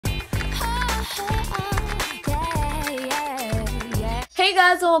Hey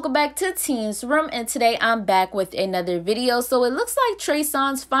guys, and welcome back to Teens Room, and today I'm back with another video. So it looks like Trey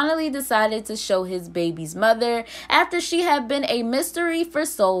Songz finally decided to show his baby's mother after she had been a mystery for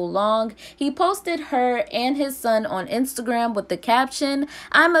so long. He posted her and his son on Instagram with the caption,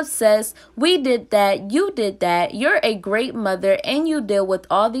 "I'm obsessed, we did that, you did that, you're a great mother and you deal with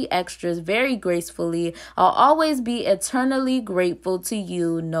all the extras very gracefully. I'll always be eternally grateful to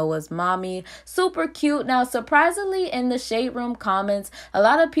you, Noah's mommy." Super cute. Now surprisingly, in the Shade Room comments, a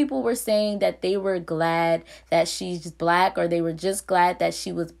lot of people were saying that they were glad that she's black, or they were just glad that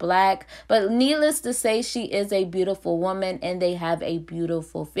she was black. But needless to say, she is a beautiful woman and they have a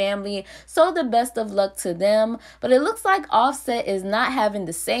beautiful family. So the best of luck to them. But it looks like Offset is not having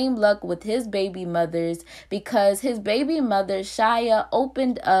the same luck with his baby mothers, because his baby mother, Shia,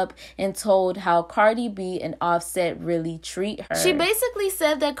 opened up and told how Cardi B and Offset really treat her. She basically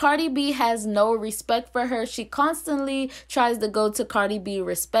said that Cardi B has no respect for her. She constantly tries to go to Cardi B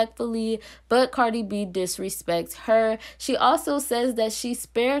respectfully, but Cardi B disrespects her. She also says that she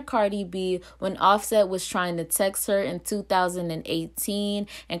spared Cardi B when Offset was trying to text her in 2018,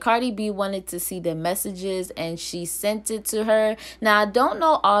 and Cardi B wanted to see the messages and she sent it to her. Now, I don't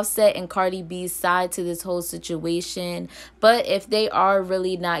know Offset and Cardi B's side to this whole situation, but if they are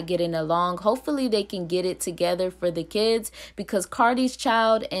really not getting along, hopefully they can get it together for the kids, because Cardi's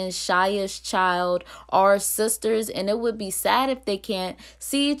child and Shia's child are sisters, and it would be sad if they can't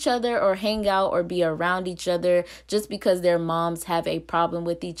see each other or hang out or be around each other just because their moms have a problem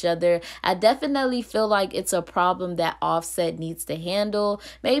with each other. I definitely feel like it's a problem that Offset needs to handle.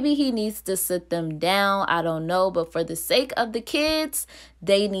 Maybe he needs to sit them down, I don't know, but for the sake of the kids,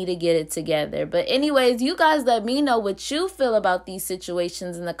 they need to get it together. But anyways, you guys let me know what you feel about these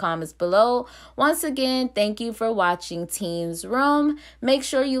situations in the comments below. Once again, thank you for watching Teens Room. Make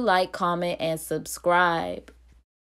sure you like, comment, and subscribe.